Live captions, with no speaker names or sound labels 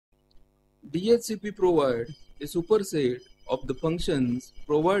DHCP provides a superset of the functions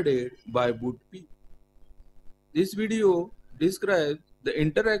provided by BOOTP. This video describes the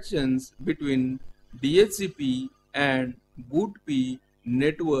interactions between DHCP and BOOTP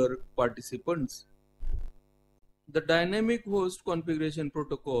network participants. The Dynamic Host Configuration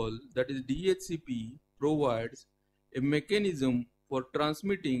Protocol, that is DHCP, provides a mechanism for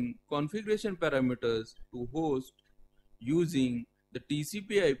transmitting configuration parameters to host using the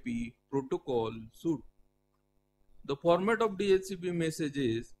TCP/IP protocol suite. The format of DHCP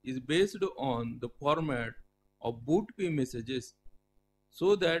messages is based on the format of BOOTP messages,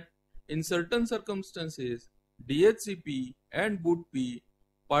 so that in certain circumstances DHCP and BOOTP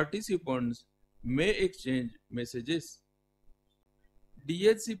participants may exchange messages.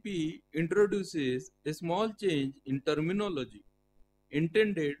 DHCP introduces a small change in terminology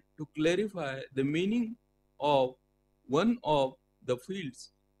intended to clarify the meaning of one of the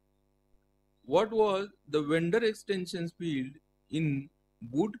fields. What was the vendor extensions field in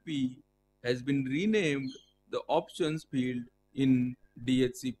BOOTP has been renamed the options field in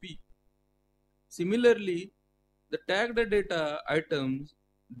DHCP. Similarly, the tagged data items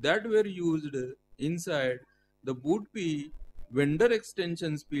that were used inside the BOOTP vendor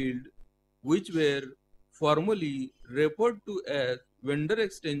extensions field, which were formerly referred to as vendor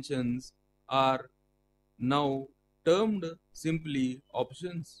extensions, are now termed simply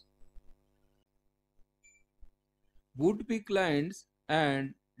options. BOOTP clients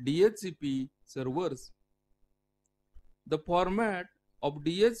and DHCP servers. The format of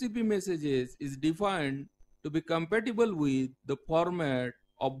DHCP messages is defined to be compatible with the format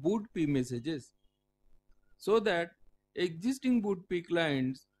of BOOTP messages, so that existing BOOTP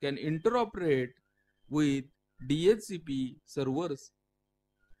clients can interoperate with DHCP servers.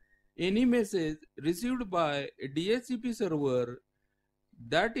 Any message received by a DHCP server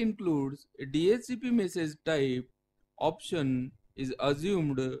that includes a DHCP message type option is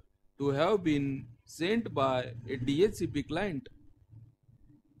assumed to have been sent by a DHCP client.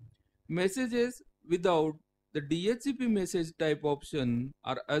 Messages without the DHCP message type option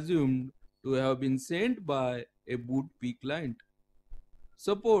are assumed to have been sent by a BOOTP client.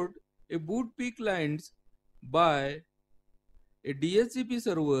 Support a BOOTP clients by a DHCP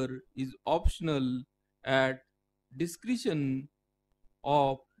server is optional at discretion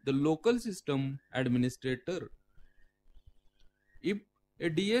of the local system administrator. If a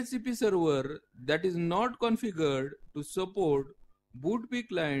DHCP server that is not configured to support BOOTP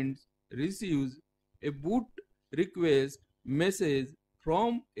clients receives a boot request message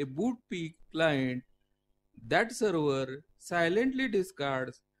from a BOOTP client, that server silently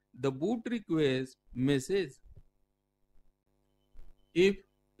discards the boot request message. If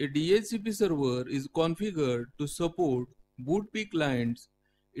a DHCP server is configured to support BOOTP clients,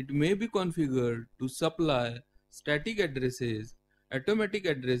 it may be configured to supply static addresses, automatic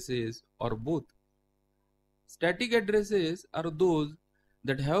addresses, or both. Static addresses are those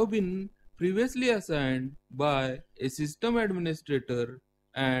that have been previously assigned by a system administrator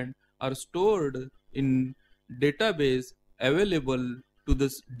and are stored in database available to the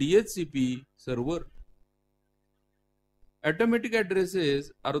DHCP server. Automatic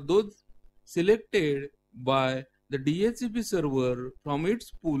addresses are those selected by the DHCP server from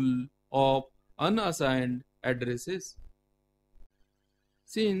its pool of unassigned addresses.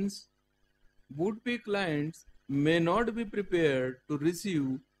 Since BOOTP clients may not be prepared to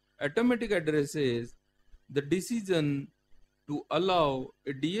receive automatic addresses, the decision to allow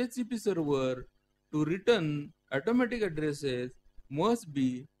a DHCP server to return automatic addresses must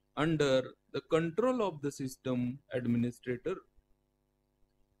be under the control of the system administrator.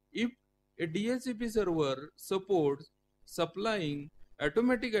 If a DHCP server supports supplying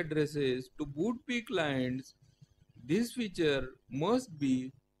automatic addresses to BOOTP clients, this feature must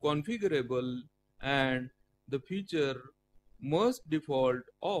be configurable and the feature must default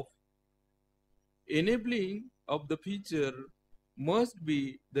off. Enabling of the feature must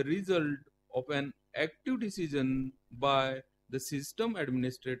be the result of an active decision by the system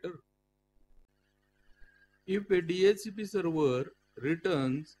administrator. If a DHCP server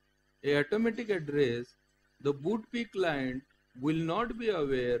returns an automatic address, the BOOTP client will not be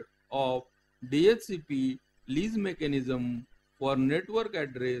aware of DHCP lease mechanism for network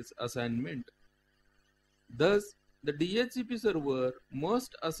address assignment. Thus, the DHCP server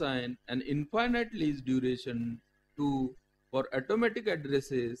must assign an infinite lease duration for automatic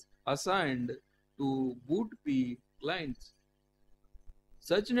addresses assigned to BOOTP clients.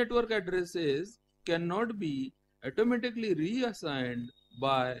 Such network addresses cannot be automatically reassigned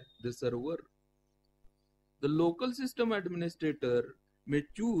by the server. The local system administrator may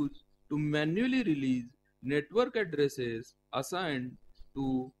choose to manually release network addresses assigned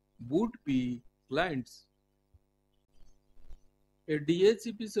to BOOTP clients. A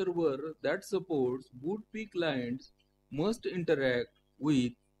DHCP server that supports BOOTP clients must interact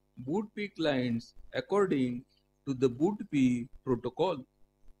with BOOTP clients according to the BOOTP protocol.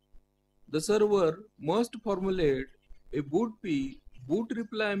 The server must formulate a BOOTP boot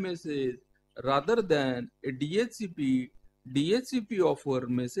reply message rather than a DHCP offer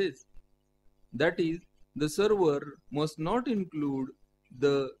message. That is, the server must not include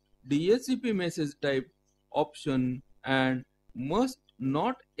the DHCP message type option and must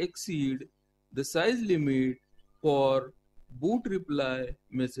not exceed the size limit for boot reply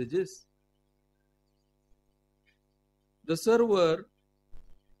messages. The server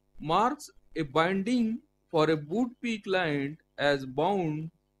marks a binding for a BOOTP client as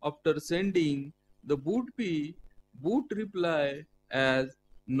bound after sending the BOOTP boot reply, as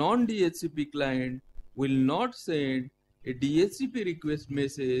non-DHCP client will not send a DHCP request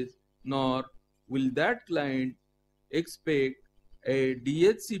message, nor will that client expect a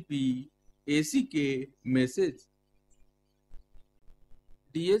DHCP ACK message.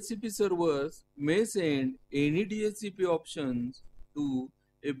 DHCP servers may send any DHCP options to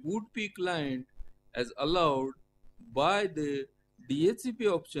a BOOTP client as allowed by the DHCP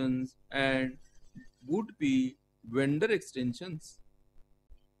options and BOOTP vendor extensions.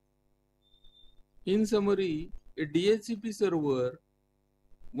 In summary, a DHCP server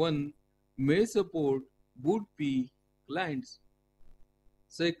 1 may support BOOTP clients.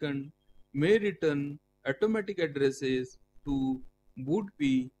 Second, may return automatic addresses to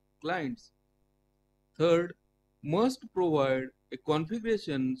BOOTP clients. Third, must provide a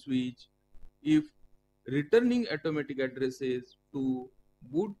configuration switch if returning automatic addresses to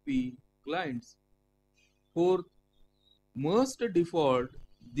BOOTP clients. Fourth, must default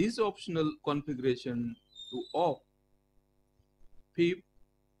this optional configuration to off. Fifth,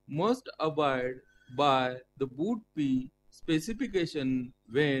 must abide by the BOOTP specification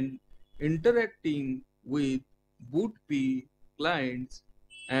when interacting with BOOTP clients.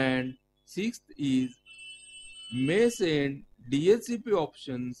 And sixth is may send DHCP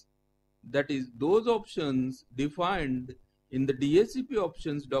options, that is those options defined in the DHCP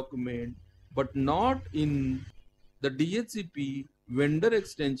options document but not in the DHCP vendor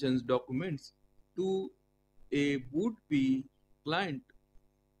extensions documents, to a BOOTP client.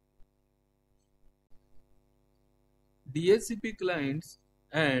 DHCP clients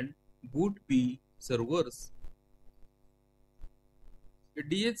and BOOTP servers. A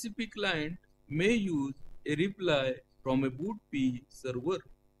DHCP client may use a reply from a BOOTP server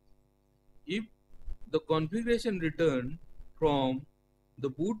if the configuration returned from the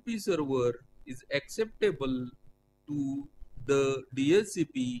BOOTP server is acceptable to the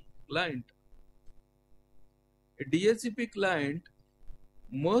DHCP client. A DHCP client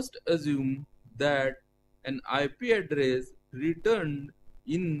must assume that an IP address returned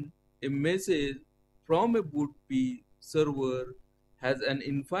in a message from a BOOTP server has an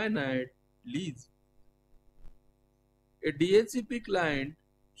infinite lease. A DHCP client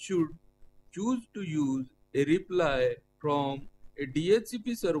should choose to use a reply from a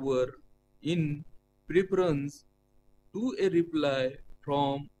DHCP server in preference to a reply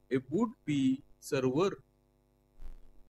from a BOOTP server.